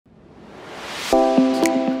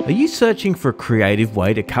Are you searching for a creative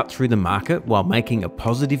way to cut through the market while making a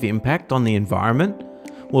positive impact on the environment?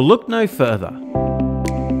 Well, look no further.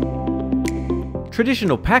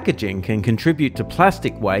 Traditional packaging can contribute to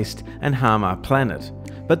plastic waste and harm our planet,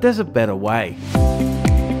 but there's a better way.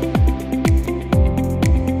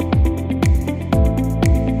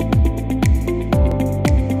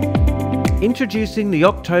 Introducing the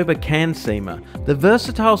October Can Seamer, the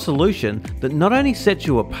versatile solution that not only sets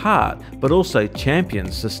you apart, but also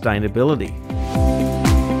champions sustainability.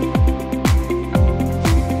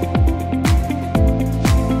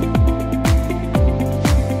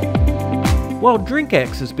 While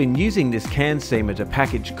DrinkX has been using this can seamer to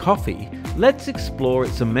package coffee, let's explore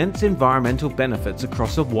its immense environmental benefits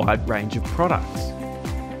across a wide range of products.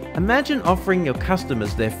 Imagine offering your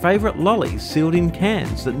customers their favourite lollies sealed in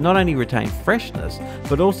cans that not only retain freshness,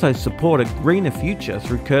 but also support a greener future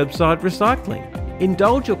through curbside recycling.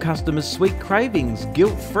 Indulge your customers' sweet cravings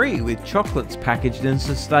guilt-free with chocolates packaged in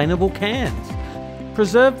sustainable cans.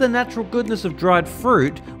 Preserve the natural goodness of dried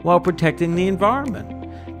fruit while protecting the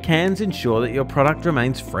environment. Cans ensure that your product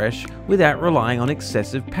remains fresh without relying on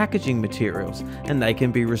excessive packaging materials, and they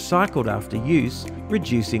can be recycled after use,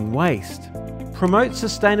 reducing waste. Promote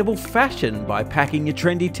sustainable fashion by packing your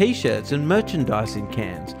trendy t-shirts and merchandise in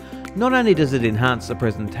cans. Not only does it enhance the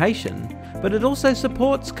presentation, but it also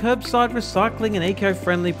supports curbside recycling and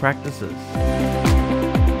eco-friendly practices.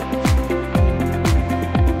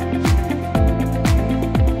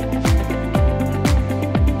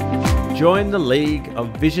 Join the league of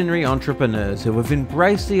visionary entrepreneurs who have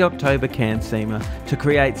embraced the October Can Seamer to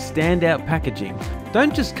create standout packaging.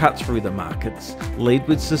 Don't just cut through the markets, lead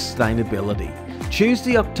with sustainability. Choose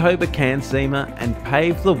the October Can Seamer and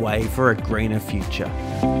pave the way for a greener future.